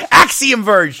 Axiom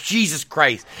Verge, Jesus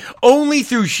Christ. Only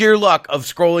through sheer luck of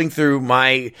scrolling through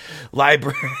my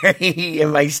library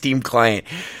and my Steam client.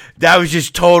 That was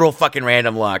just total fucking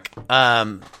random luck.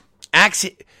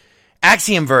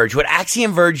 Axiom Verge. What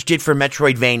Axiom Verge did for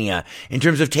Metroidvania in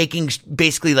terms of taking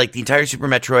basically like the entire Super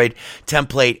Metroid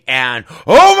template and,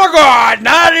 oh my God,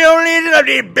 not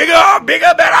only bigger, better.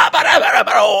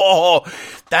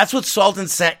 That's what Salt and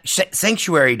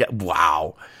Sanctuary did.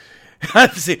 Wow.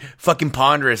 Fucking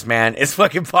ponderous, man. It's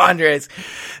fucking ponderous.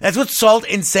 That's what Salt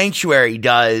and Sanctuary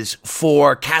does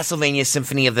for Castlevania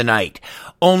Symphony of the Night.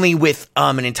 Only with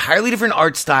an entirely different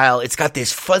art style. It's got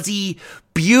this fuzzy,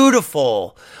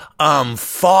 beautiful,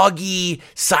 foggy,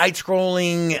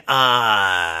 side-scrolling,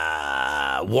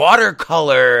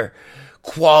 watercolor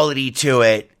quality to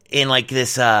it in like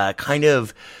this, kind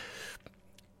of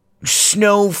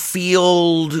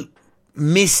snowfield,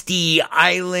 misty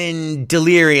island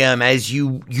delirium as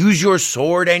you use your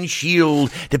sword and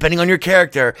shield, depending on your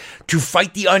character, to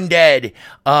fight the undead,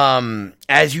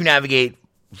 as you navigate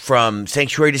from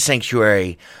sanctuary to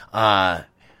sanctuary,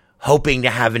 hoping to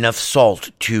have enough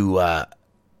salt to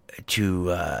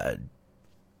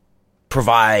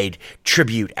provide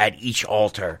tribute at each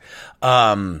altar.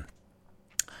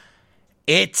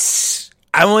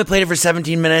 I only played it for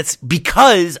 17 minutes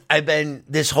because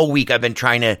this whole week I've been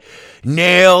trying to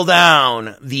nail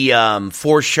down the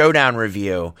Force Showdown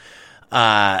review.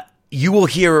 You will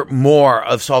hear more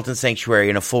of Salt and Sanctuary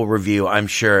in a full review, I'm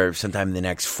sure, sometime in the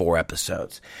next 4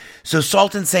 episodes. So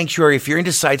Salt and Sanctuary, if you're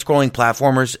into side-scrolling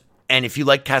platformers, and if you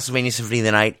like Castlevania Symphony of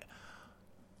the Night,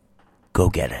 go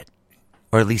get it.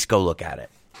 Or at least go look at it.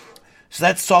 So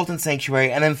that's Salt and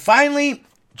Sanctuary. And then finally,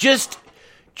 just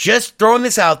throwing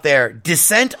this out there,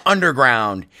 Descent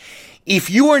Underground. If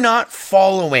you are not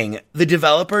following the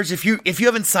developers, if you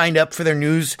haven't signed up for their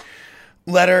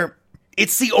newsletter,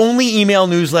 it's the only email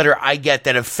newsletter I get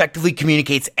that effectively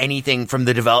communicates anything from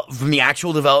the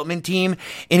actual development team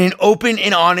in an open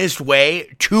and honest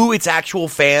way to its actual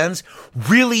fans.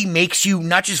 Really makes you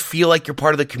not just feel like you're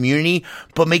part of the community,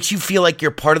 but makes you feel like you're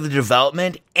part of the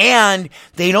development, and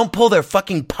they don't pull their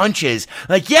fucking punches.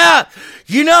 Like, yeah,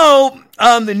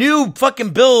 the new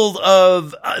fucking build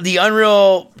of the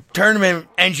Unreal Tournament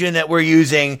engine that we're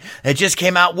using that just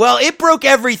came out, well, it broke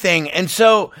everything, and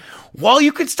so while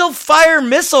you can still fire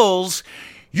missiles,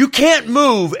 you can't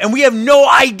move, and we have no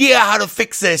idea how to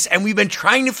fix this, and we've been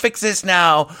trying to fix this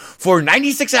now for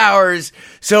 96 hours,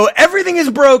 so everything is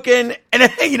broken, and,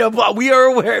 we are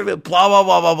aware of it, blah, blah,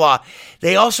 blah, blah, blah.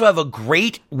 They also have a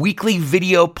great weekly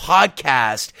video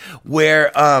podcast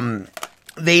where,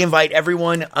 they invite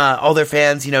everyone, all their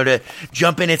fans, to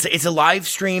jump in. It's a live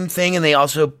stream thing, and they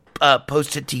also,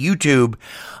 post it to YouTube.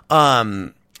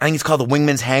 I think it's called the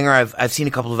Wingman's Hangar. I've seen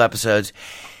a couple of episodes.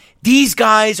 These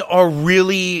guys are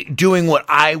really doing what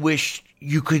I wish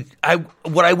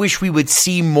we would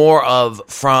see more of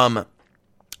from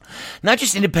not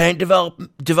just independent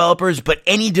developers, but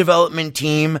any development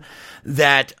team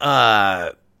that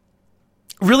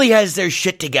really has their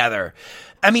shit together.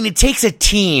 I mean, it takes a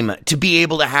team to be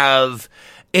able to have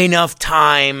enough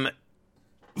time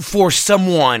for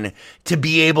someone to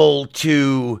be able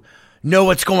to know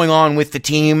what's going on with the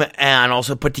team and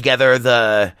also put together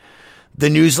the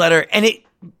newsletter. And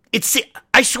it's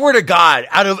I swear to God,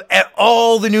 out of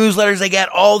all the newsletters I get,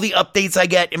 all the updates I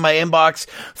get in my inbox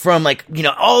from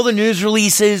all the news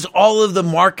releases, all of the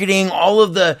marketing, all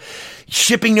of the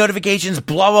shipping notifications,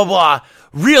 blah, blah, blah.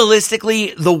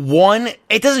 Realistically, the one,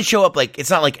 it doesn't show up it's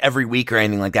not like every week or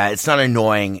anything like that. It's not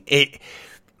annoying.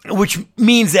 Which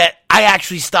means that I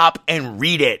actually stop and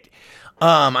read it.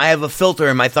 I have a filter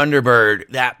in my Thunderbird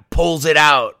that pulls it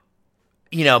out,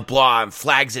 blah, and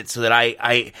flags it so that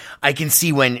I can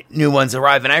see when new ones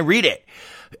arrive, and I read it,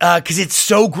 cause it's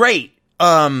so great.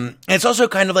 And it's also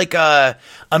kind of like a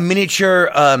miniature,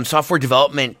 software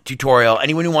development tutorial.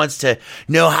 Anyone who wants to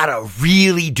know how to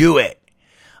really do it,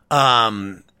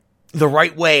 the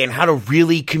right way, and how to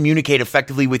really communicate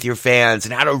effectively with your fans,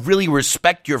 and how to really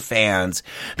respect your fans.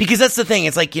 Because that's the thing.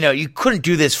 It's you couldn't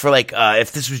do this for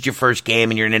if this was your first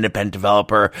game and you're an independent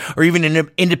developer or even an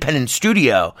independent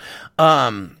studio.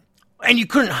 And you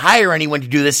couldn't hire anyone to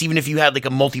do this, even if you had a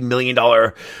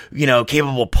multi-million-dollar,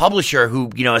 capable publisher who,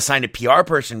 assigned a PR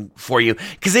person for you,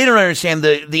 because they don't understand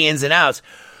the ins and outs.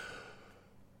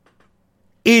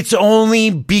 It's only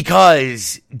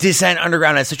because Descent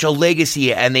Underground has such a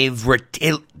legacy, and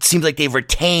it seems like they've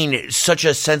retained such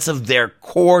a sense of their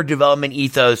core development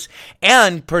ethos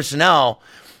and personnel,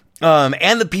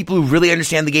 and the people who really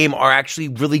understand the game are actually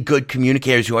really good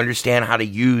communicators who understand how to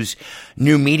use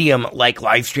new medium like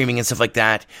live streaming and stuff like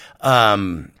that.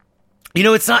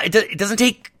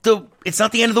 It's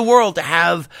not the end of the world to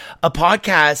have a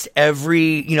podcast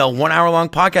every, 1 hour long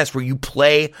podcast where you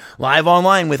play live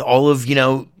online with all of,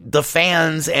 the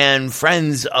fans and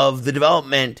friends of the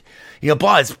development.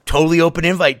 Blah, it's totally open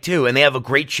invite too. And they have a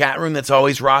great chat room that's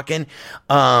always rocking.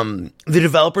 The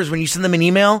developers, when you send them an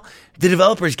email, the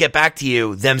developers get back to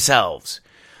you themselves.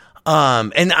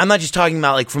 And I'm not just talking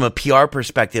about from a PR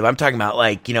perspective. I'm talking about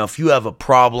if you have a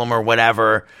problem or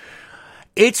whatever,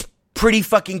 it's pretty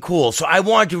fucking cool. So I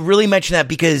wanted to really mention that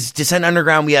because Descent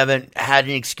Underground, we haven't had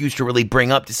an excuse to really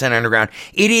bring up Descent Underground.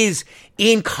 It is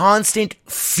in constant,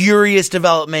 furious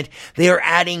development. They are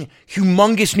adding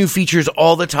humongous new features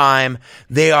all the time.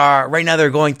 Right now they're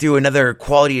going through another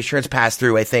quality assurance pass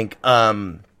through, I think.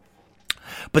 But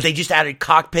they just added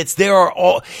cockpits. They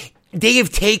have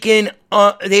taken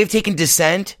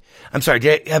Descent. I'm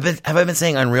sorry, have I been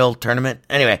saying Unreal Tournament?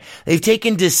 Anyway, they've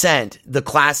taken Descent, the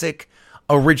classic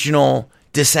original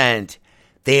Descent.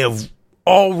 They have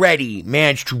already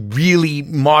managed to really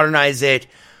modernize it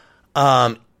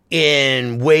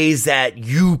in ways that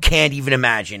you can't even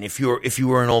imagine if you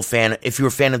were a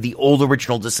fan of the old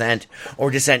original Descent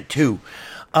or Descent 2.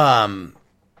 We're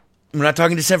not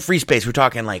talking Descent Free Space, we're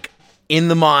talking in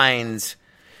the mines,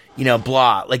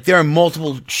 blah. There are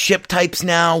multiple ship types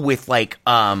now with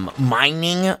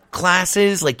mining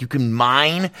classes. You can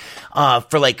mine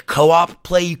for co-op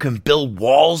play. You can build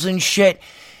walls and shit.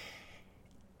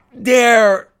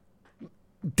 They're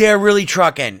really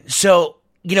trucking. So,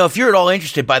 if you're at all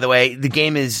interested, by the way, the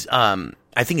game is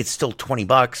I think it's still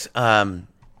 $20.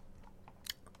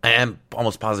 I am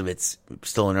almost positive it's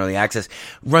still in early access.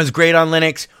 Runs great on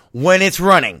Linux when it's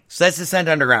running. So that's Descent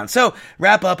Underground. So,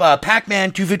 wrap up,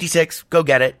 Pac-Man 256, go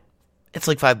get it. It's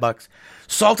 $5.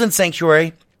 Salt and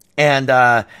Sanctuary, and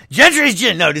Gentry's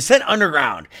Gin, no, Descent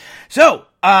Underground. So,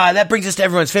 That brings us to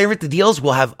everyone's favorite, the deals.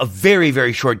 We'll have a very,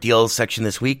 very short deals section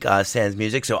this week, Sans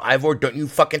Music. So, Ivor, don't you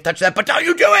fucking touch that, but don't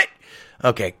you do it!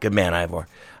 Okay, good man, Ivor.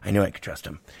 I knew I could trust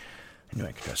him.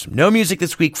 No music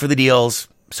this week for the deals.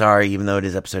 Sorry, even though it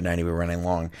is episode 90, we're running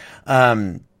long.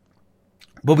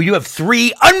 But we do have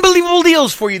 3 unbelievable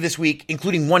deals for you this week,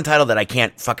 including one title that I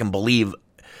can't fucking believe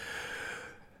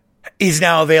is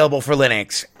now available for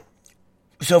Linux.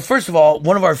 So, first of all,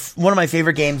 one of my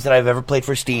favorite games that I've ever played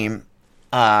for Steam,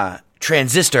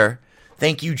 Transistor.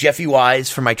 Thank you, Jeffy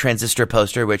Wise, for my Transistor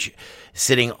poster, which is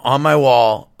sitting on my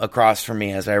wall across from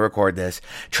me as I record this.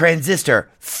 Transistor,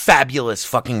 fabulous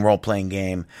fucking role-playing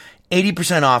game.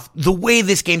 80% off. The way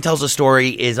this game tells a story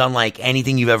is unlike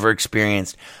anything you've ever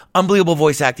experienced. Unbelievable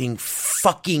voice acting,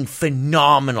 fucking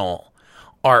phenomenal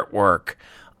artwork,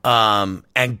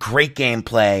 and great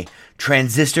gameplay.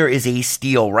 Transistor is a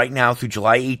steal right now through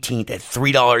July 18th at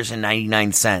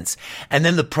 $3.99. And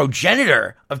then the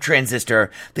progenitor of Transistor,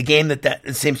 the game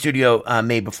that same studio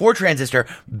made before Transistor,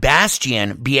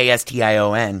 Bastion,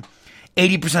 Bastion,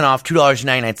 80% off,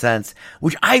 $2.99,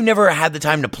 which I've never had the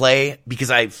time to play because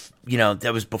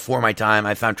that was before my time.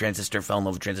 I found Transistor, fell in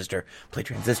love with Transistor, played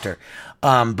Transistor.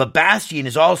 But Bastion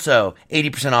is also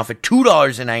 80% off at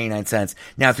 $2.99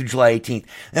 now through July 18th.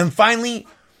 And finally,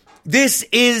 this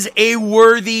is a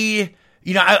worthy,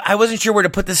 I wasn't sure where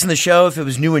to put this in the show, if it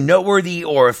was new and noteworthy,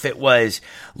 or if it was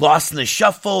lost in the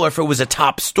shuffle, or if it was a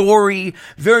top story.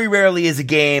 Very rarely is a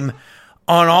game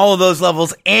on all of those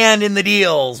levels and in the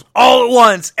deals, all at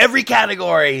once, every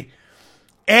category,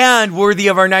 and worthy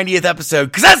of our 90th episode,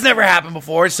 because that's never happened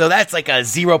before, so that's like a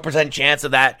 0% chance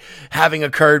of that having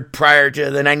occurred prior to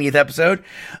the 90th episode.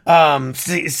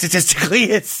 Statistically,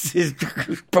 it's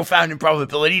profound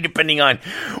improbability, depending on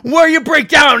where you break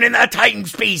down in that time,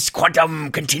 space,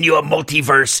 quantum, continuum,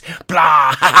 multiverse,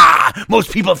 blah, haha.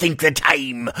 Most people think that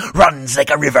time runs like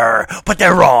a river, but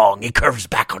they're wrong. It curves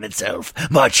back on itself,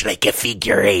 much like a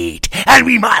figure 8. And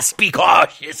we must be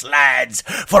cautious, lads,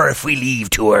 for if we leave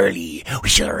too early, we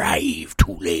shall arrive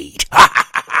too late.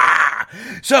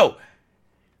 So,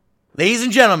 ladies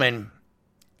and gentlemen,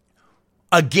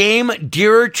 a game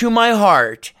dearer to my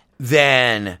heart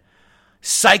than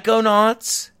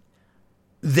Psychonauts,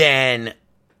 than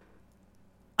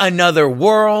Another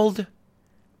World,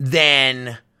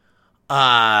 than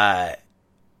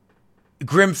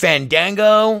Grim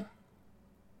Fandango.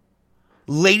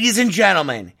 Ladies and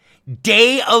gentlemen,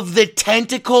 Day of the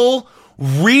Tentacle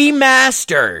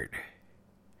Remastered.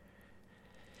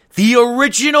 The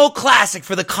original classic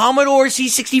for the Commodore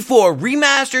C64,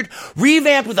 remastered,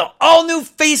 revamped with an all-new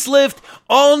facelift,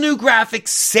 all-new graphics,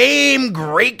 same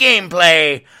great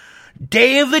gameplay.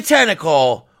 Day of the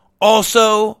Tentacle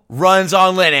also runs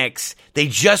on Linux. They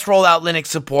just rolled out Linux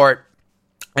support.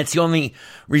 That's the only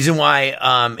reason why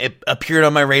it appeared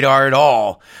on my radar at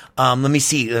all. Let me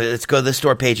see. Let's go to the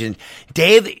store page. And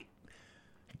Day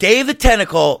of the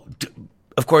Tentacle,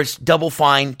 of course, Double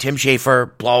Fine, Tim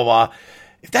Schafer, blah, blah, blah.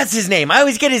 If that's his name, I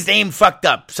always get his name fucked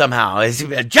up somehow.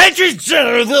 Gentry,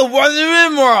 the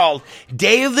Wonderland World.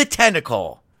 Day of the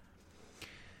Tentacle.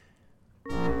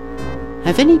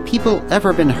 Have any people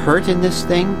ever been hurt in this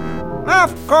thing?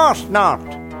 Of course not.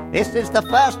 This is the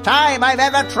first time I've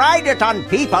ever tried it on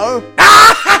people.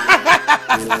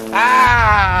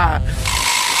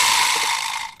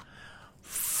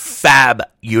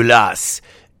 Fabulous.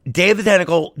 Day of the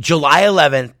Tentacle, July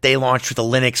 11th, they launched with a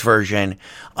Linux version.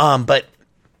 But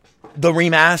the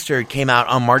remastered came out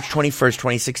on March 21st,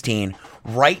 2016.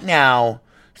 Right now,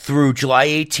 through July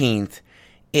 18th,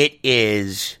 it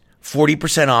is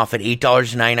 40% off at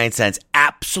 $8.99.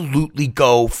 Absolutely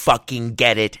go fucking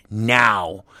get it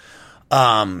now.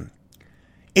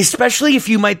 Especially if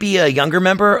you might be a younger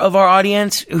member of our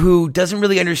audience who doesn't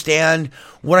really understand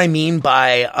what I mean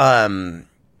by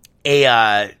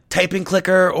a type-in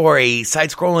clicker or a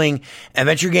side-scrolling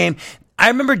adventure game. I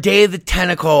remember Day of the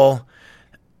Tentacle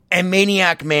and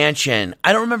Maniac Mansion.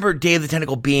 I don't remember Day of the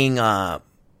Tentacle being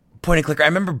point and clicker. I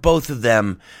remember both of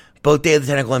them, both Day of the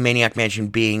Tentacle and Maniac Mansion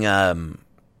being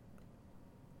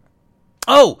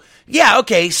oh, yeah,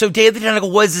 okay, so Day of the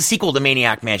Tentacle was the sequel to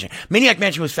Maniac Mansion. Maniac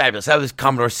Mansion was fabulous. That was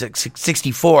Commodore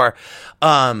 64. Day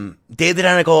of the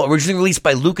Tentacle, originally released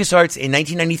by LucasArts in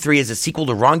 1993 as a sequel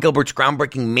to Ron Gilbert's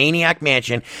groundbreaking Maniac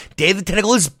Mansion. Day of the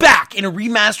Tentacle is back in a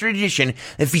remastered edition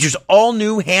that features all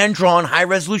new hand-drawn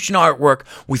high-resolution artwork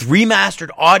with remastered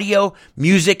audio,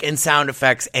 music, and sound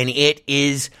effects, and it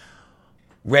is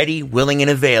ready, willing,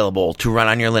 and available to run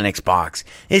on your Linux box.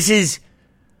 This is...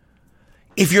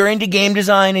 If you're into game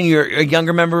design and you're a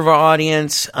younger member of our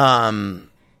audience,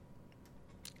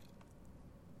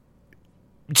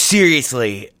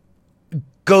 seriously,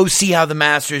 go see how the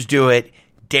Masters do it.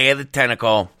 Day of the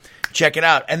Tentacle. Check it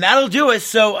out. And that'll do us.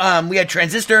 So we had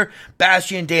Transistor,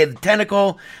 Bastion, Day of the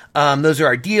Tentacle. Those are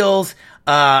our deals.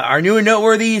 Our new and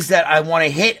noteworthies that I want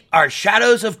to hit are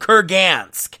Shadows of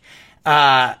Kurgansk.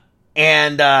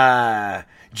 And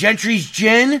Gentry's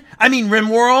Gin.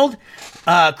 RimWorld.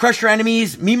 Crush Your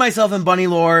Enemies. Me, Myself, and Bunny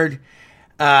Lord.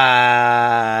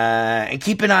 And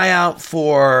keep an eye out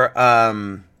for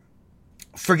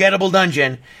Forgettable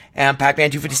Dungeon and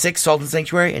Pac-Man 256, Salt and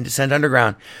Sanctuary, and Descent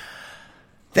Underground.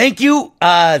 Thank you.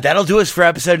 That'll do us for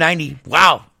episode 90.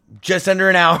 Wow. Just under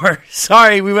an hour.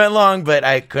 Sorry, we went long, but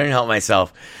I couldn't help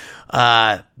myself.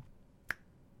 Yeah.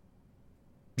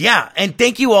 And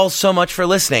thank you all so much for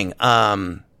listening.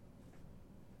 Yeah.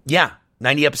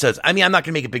 90 episodes. I'm not going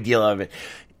to make a big deal out of it.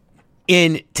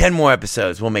 In 10 more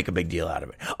episodes, we'll make a big deal out of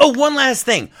it. Oh, one last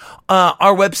thing.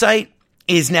 Our website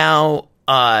is now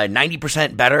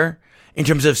 90% better in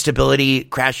terms of stability,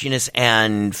 crashiness,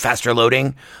 and faster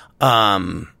loading.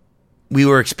 We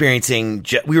were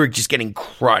just getting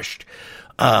crushed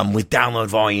with download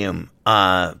volume,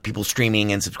 people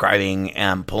streaming and subscribing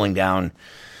and pulling down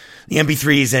the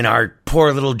MP3s, and our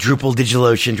poor little Drupal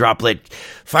DigitalOcean droplet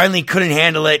finally couldn't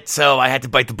handle it, so I had to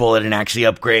bite the bullet and actually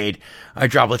upgrade our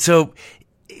droplet. So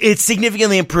it's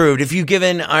significantly improved. If you've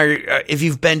been to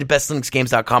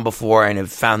bestlinuxgames.com before and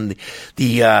have found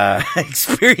the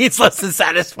experience less than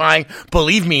satisfying,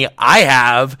 believe me, I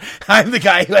have. I'm the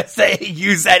guy who has to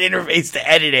use that interface to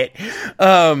edit it.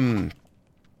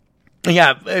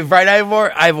 Yeah, right,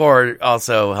 Ivor? Ivor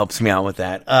also helps me out with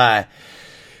that.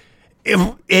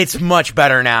 It's much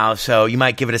better now, so you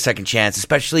might give it a second chance,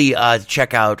 especially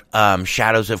check out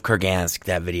Shadows of Kurgansk,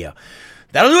 that video.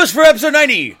 That'll do us for episode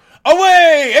 90.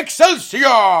 Away,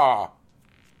 Excelsior!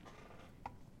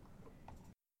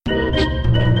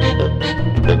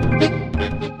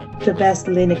 The Best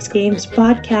Linux Games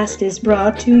podcast is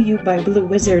brought to you by Blue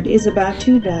Wizard is About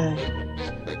to Die.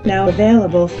 Now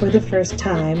available for the first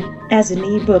time as an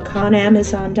ebook on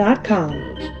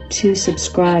Amazon.com. To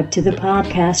subscribe to the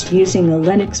podcast using a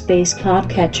Linux-based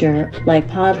podcatcher like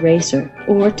Podracer,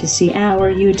 or to see our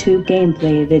YouTube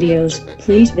gameplay videos,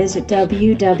 please visit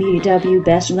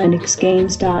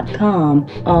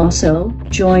www.bestlinuxgames.com. Also,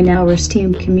 join our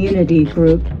Steam community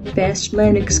group, Best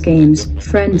Linux Games,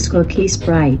 Friends Cookie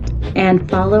Sprite, and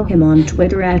follow him on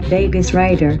Twitter at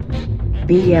VegasWriter.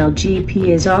 BLGP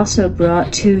is also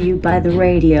brought to you by the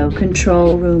Radio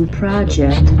Control Room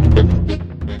Project.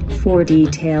 For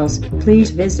details,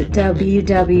 please visit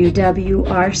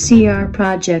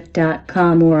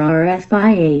www.rcrproject.com or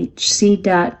rfihc.com.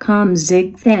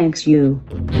 Zig thanks you.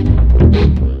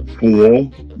 For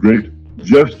great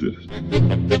justice.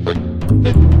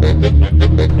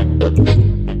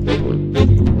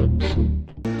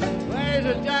 Ladies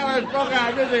and gentlemen, spoken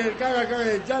out music is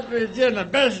Gentry's Gin, the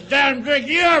best damn drink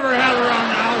you ever had around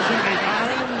the house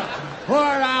anytime.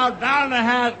 Pour it out, down the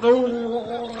hat,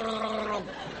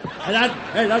 and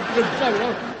that's good stuff.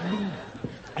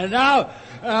 And now,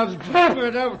 and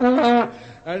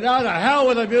now to hell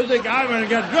with the music, I'm going to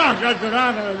get drunk. That's what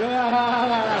I'm going to do.